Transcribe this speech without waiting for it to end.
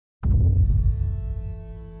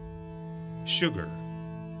Sugar,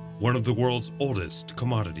 one of the world's oldest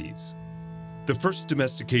commodities. The first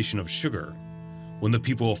domestication of sugar, when the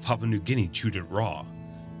people of Papua New Guinea chewed it raw,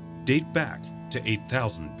 date back to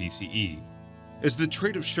 8000 BCE. As the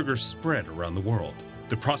trade of sugar spread around the world,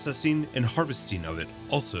 the processing and harvesting of it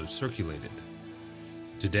also circulated.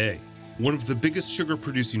 Today, one of the biggest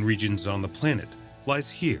sugar-producing regions on the planet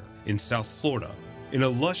lies here in South Florida, in a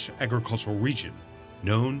lush agricultural region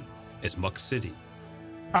known as Muck City.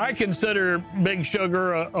 I consider Big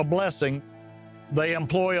Sugar a blessing. They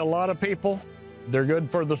employ a lot of people. They're good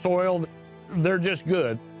for the soil. They're just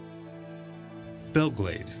good.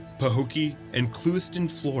 Belglade, Pahokee, and Clewiston,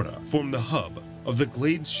 Florida form the hub of the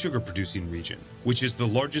Glades sugar-producing region, which is the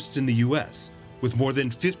largest in the U.S., with more than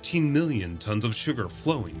 15 million tons of sugar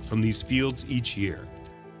flowing from these fields each year.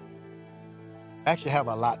 I actually have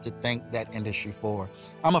a lot to thank that industry for.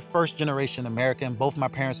 I'm a first-generation American. Both my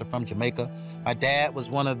parents are from Jamaica. My dad was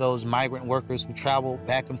one of those migrant workers who traveled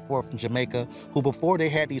back and forth from Jamaica, who before they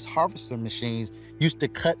had these harvester machines, used to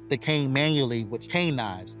cut the cane manually with cane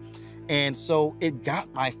knives. And so it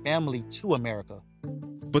got my family to America.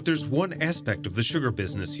 But there's one aspect of the sugar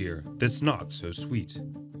business here that's not so sweet.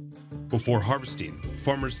 Before harvesting,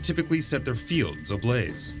 farmers typically set their fields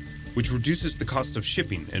ablaze, which reduces the cost of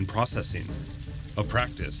shipping and processing, a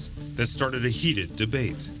practice that started a heated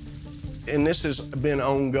debate. And this has been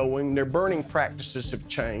ongoing. Their burning practices have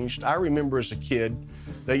changed. I remember as a kid,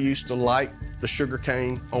 they used to light the sugar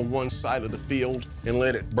cane on one side of the field and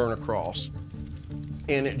let it burn across.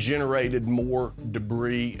 And it generated more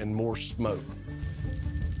debris and more smoke.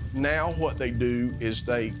 Now what they do is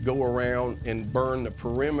they go around and burn the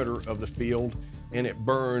perimeter of the field, and it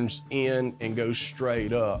burns in and goes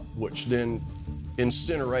straight up, which then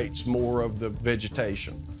incinerates more of the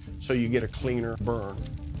vegetation. So you get a cleaner burn.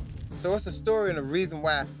 So it's a story and a reason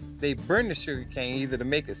why they burn the sugar cane, either to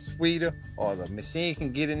make it sweeter or the machine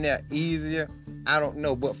can get in there easier. I don't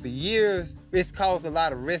know, but for years, it's caused a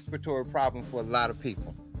lot of respiratory problems for a lot of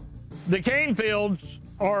people. The cane fields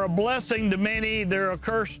are a blessing to many, they're a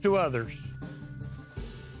curse to others.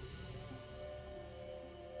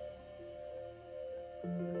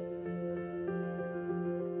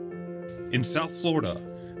 In South Florida,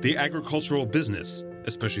 the agricultural business,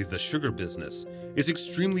 especially the sugar business, is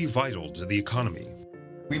extremely vital to the economy.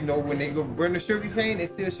 We know when they go burn the sugar cane, they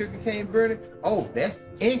see a sugar cane burning, oh, that's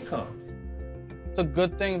income. It's a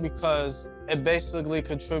good thing because it basically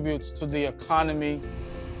contributes to the economy.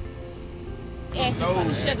 Yes, it's for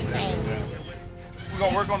the sugar cane. We're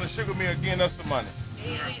gonna work on the sugar mill, getting us some money.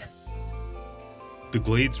 The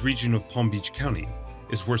Glades region of Palm Beach County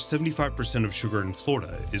is where 75% of sugar in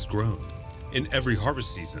Florida is grown. In every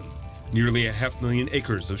harvest season, nearly 500,000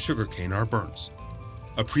 acres of sugarcane are burnt,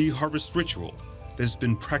 a pre-harvest ritual that has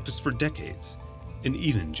been practiced for decades and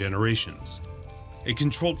even generations. A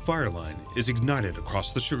controlled fire line is ignited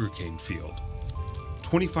across the sugarcane field.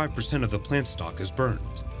 25% of the plant stock is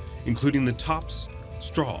burned, including the tops,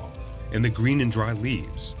 straw, and the green and dry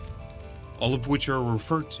leaves, all of which are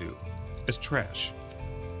referred to as trash.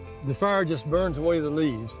 The fire just burns away the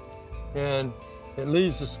leaves, and it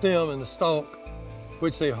leaves the stem and the stalk,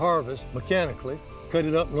 which they harvest mechanically, cut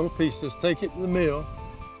it up in little pieces, take it to the mill.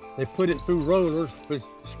 They put it through rollers, which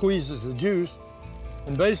squeezes the juice,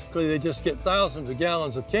 and basically they just get thousands of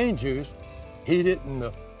gallons of cane juice, heat it, and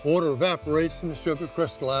the water evaporates and the sugar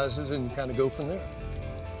crystallizes, and you kind of go from there.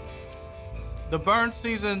 The burn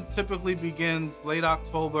season typically begins late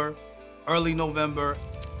October, early November.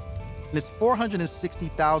 And it's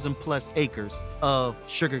 460,000 plus acres of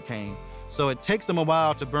sugarcane. So it takes them a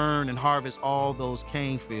while to burn and harvest all those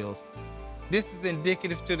cane fields. This is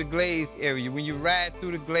indicative to the Glades area. When you ride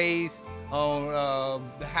through the Glades on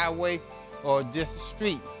the highway or just a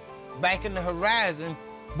street, back in the horizon,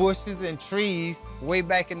 bushes and trees way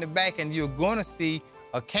back in the back, and you're gonna see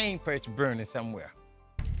a cane perch burning somewhere.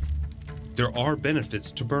 There are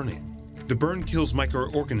benefits to burning. The burn kills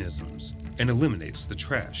microorganisms and eliminates the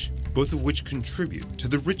trash, both of which contribute to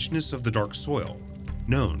the richness of the dark soil,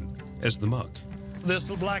 known as the muck. This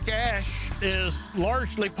black ash is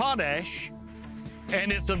largely potash,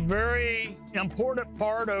 and it's a very important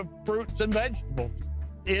part of fruits and vegetables.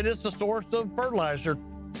 It is the source of fertilizer,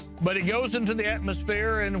 but it goes into the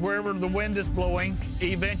atmosphere, and wherever the wind is blowing,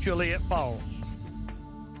 eventually it falls.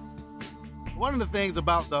 One of the things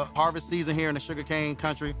about the harvest season here in the sugarcane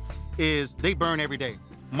country is they burn every day,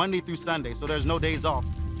 Monday through Sunday, so there's no days off.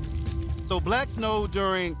 So black snow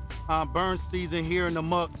during burn season here in the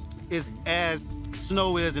muck is as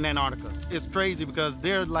snow is in Antarctica. It's crazy because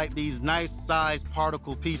they're like these nice sized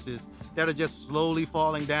particle pieces that are just slowly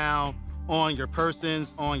falling down on your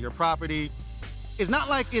persons, on your property. It's not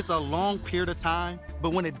like it's a long period of time,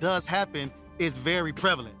 but when it does happen, it's very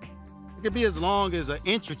prevalent. It could be as long as an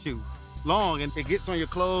inch or two long, and it gets on your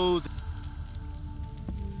clothes.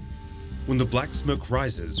 When the black smoke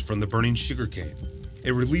rises from the burning sugarcane,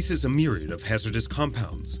 it releases a myriad of hazardous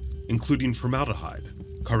compounds, including formaldehyde,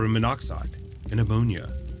 carbon monoxide, and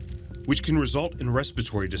ammonia, which can result in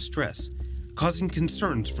respiratory distress, causing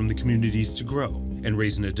concerns from the communities to grow and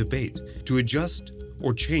raising a debate to adjust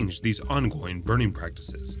or change these ongoing burning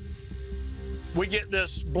practices. We get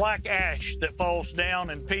this black ash that falls down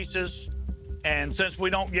in pieces, and since we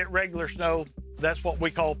don't get regular snow, that's what we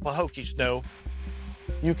call Pahokee snow.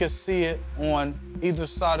 You can see it on either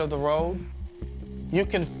side of the road. You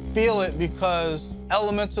can feel it because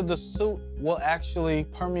elements of the suit will actually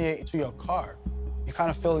permeate to your car. You kind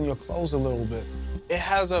of feel in your clothes a little bit. It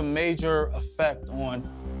has a major effect on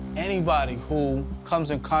anybody who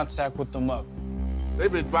comes in contact with the muck.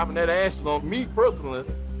 They've been dropping that ash on me personally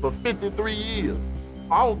for 53 years.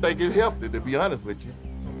 I don't think it's healthy, to be honest with you.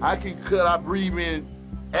 I can cut out breathing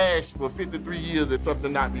ash for 53 years and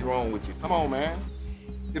something not be wrong with you. Come on, man.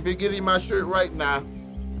 If it get in my shirt right now,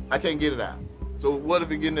 I can't get it out. So what if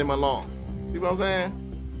it getting in my lungs? See what I'm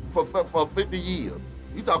saying? For 50 years.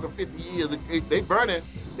 You talking 50 years, they burn it.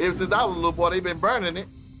 Ever since I was a little boy, they've been burning it.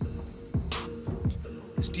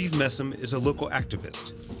 Steve Messam is a local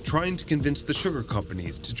activist trying to convince the sugar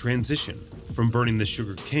companies to transition from burning the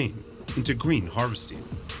sugar cane into green harvesting.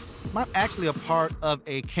 I'm actually a part of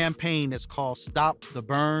a campaign that's called Stop the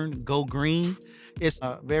Burn, Go Green. It's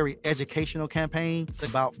a very educational campaign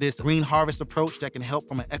about this green harvest approach that can help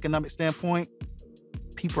from an economic standpoint.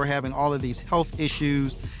 People are having all of these health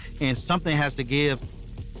issues, and something has to give.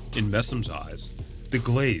 In Messam's eyes, the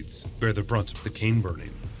glades bear the brunt of the cane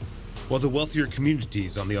burning, while the wealthier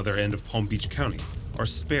communities on the other end of Palm Beach County are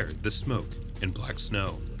spared the smoke and black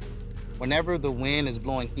snow. Whenever the wind is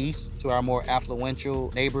blowing east to our more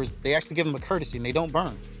affluential neighbors, they actually give them a courtesy and they don't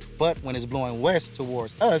burn. But when it's blowing west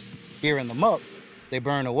towards us, here in the muck, they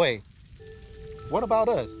burn away. What about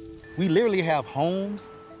us? We literally have homes,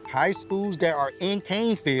 high schools that are in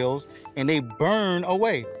cane fields, and they burn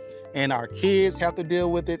away. And our kids have to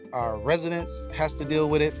deal with it, our residents has to deal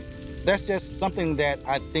with it. That's just something that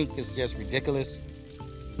I think is just ridiculous.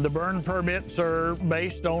 The burn permits are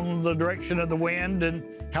based on the direction of the wind and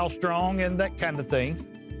how strong and that kind of thing.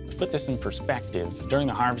 To put this in perspective, during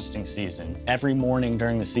the harvesting season, every morning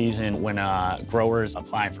during the season when growers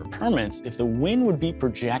apply for permits, if the wind would be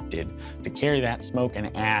projected to carry that smoke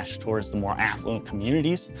and ash towards the more affluent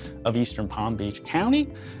communities of eastern Palm Beach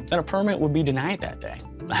County, then a permit would be denied that day.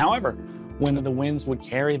 However, when the winds would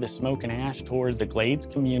carry the smoke and ash towards the glades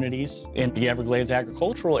communities in the Everglades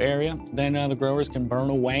agricultural area, then the growers can burn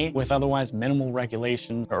away with otherwise minimal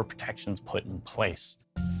regulations or protections put in place.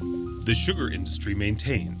 The sugar industry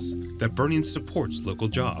maintains that burning supports local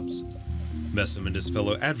jobs. Messam and his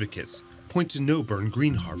fellow advocates point to no-burn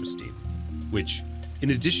green harvesting, which, in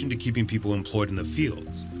addition to keeping people employed in the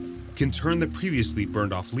fields, can turn the previously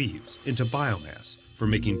burned-off leaves into biomass for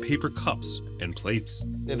making paper cups and plates.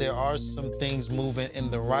 There are some things moving in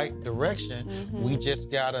the right direction. We just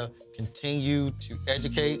gotta continue to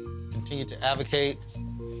educate, continue to advocate.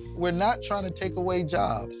 We're not trying to take away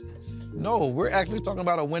jobs. No, we're actually talking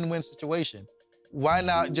about a win-win situation. Why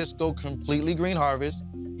not just go completely green harvest,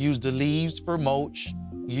 use the leaves for mulch,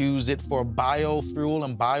 use it for biofuel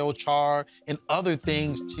and biochar and other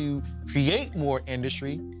things to create more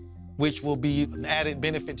industry, which will be an added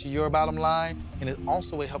benefit to your bottom line, and it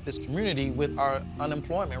also will help this community with our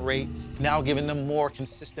unemployment rate, now giving them more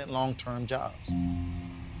consistent long-term jobs.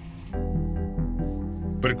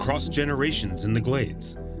 But across generations in the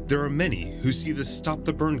Glades, there are many who see the Stop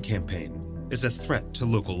the Burn campaign as a threat to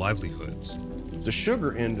local livelihoods. The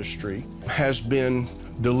sugar industry has been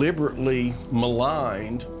deliberately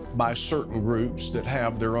maligned by certain groups that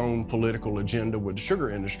have their own political agenda with the sugar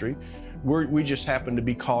industry. We just happen to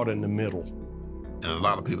be caught in the middle. And a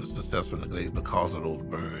lot of people are successful in the Glades because of those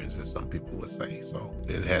burns, as some people would say. So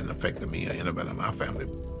it hadn't affected me or anybody in my family.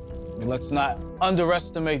 Let's not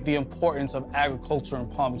underestimate the importance of agriculture in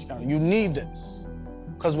Palm Beach County. You need this,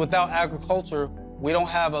 because without agriculture, we don't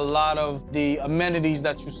have a lot of the amenities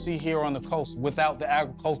that you see here on the coast without the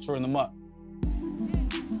agriculture and the muck.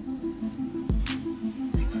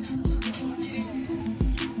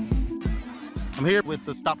 I'm here with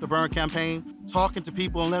the Stop the Burn campaign, talking to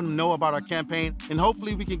people and letting them know about our campaign, and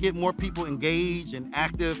hopefully we can get more people engaged and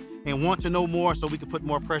active and want to know more so we can put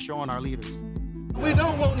more pressure on our leaders. We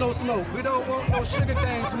don't want no smoke. We don't want no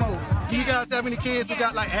sugarcane smoke. Do you guys have any kids who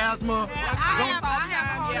got like asthma? I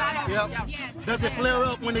have Yep. Yes. Does it flare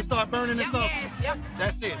up when they start burning and stuff? Yes. Yep.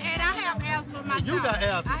 That's it. And I have asthma myself. You got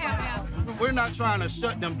asthma. I have asthma. We're not trying to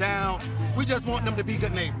shut them down. We just want them to be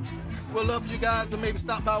good neighbors. We'll love for you guys to maybe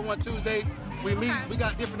stop by one Tuesday. We meet. We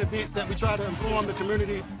got different events that we try to inform the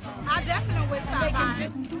community. I definitely would stop by.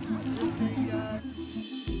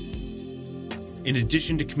 In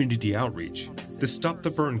addition to community outreach, the Stop the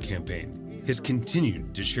Burn campaign has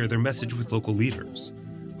continued to share their message with local leaders,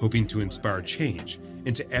 hoping to inspire change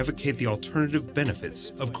and to advocate the alternative benefits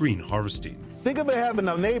of green harvesting. Think of it having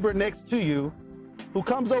a neighbor next to you who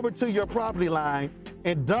comes over to your property line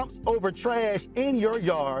and dumps over trash in your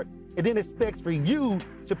yard and then expects for you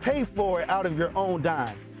to pay for it out of your own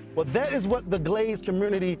dime. Well, that is what the Glaze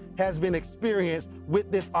community has been experienced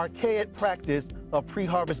with this archaic practice of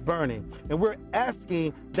pre-harvest burning. And we're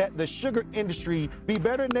asking that the sugar industry be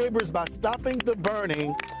better neighbors by stopping the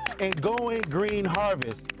burning and going green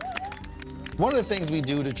harvest. One of the things we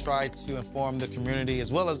do to try to inform the community,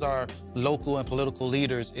 as well as our local and political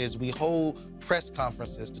leaders, is we hold press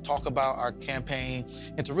conferences to talk about our campaign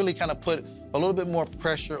and to really kind of put a little bit more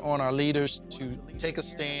pressure on our leaders to take a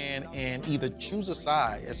stand and either choose a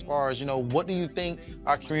side as far as, what do you think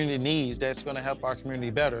our community needs that's going to help our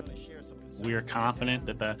community better? We are confident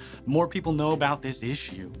that the more people know about this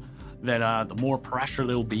issue, that the more pressure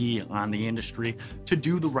there'll be on the industry to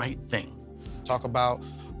do the right thing. Talk about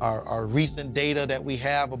our recent data that we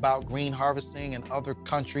have about green harvesting in other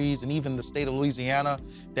countries and even the state of Louisiana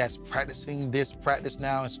that's practicing this practice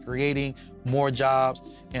now, is creating more jobs.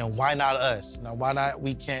 And why not us? Now, why not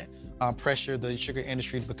we can't pressure the sugar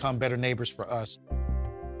industry to become better neighbors for us?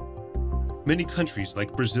 Many countries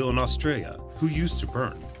like Brazil and Australia, who used to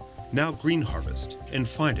burn, now green harvest and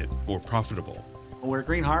find it more profitable. Where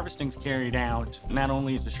green harvesting is carried out, not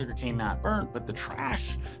only is the sugarcane not burnt, but the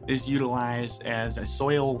trash is utilized as a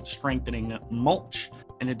soil strengthening mulch,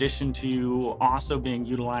 in addition to also being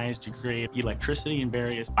utilized to create electricity and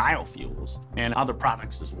various biofuels and other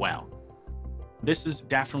products as well. This is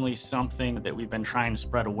definitely something that we've been trying to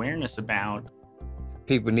spread awareness about.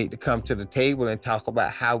 People need to come to the table and talk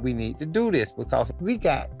about how we need to do this, because we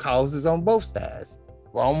got causes on both sides.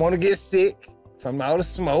 We don't want to get sick from all the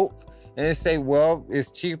smoke and say, well,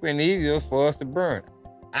 it's cheaper and easier for us to burn.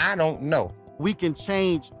 I don't know. We can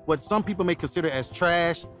change what some people may consider as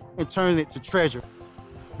trash and turn it to treasure.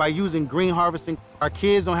 By using green harvesting, our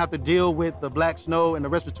kids don't have to deal with the black snow and the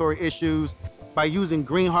respiratory issues. By using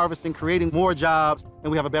green harvesting, creating more jobs,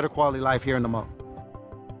 and we have a better quality life here in the Mo.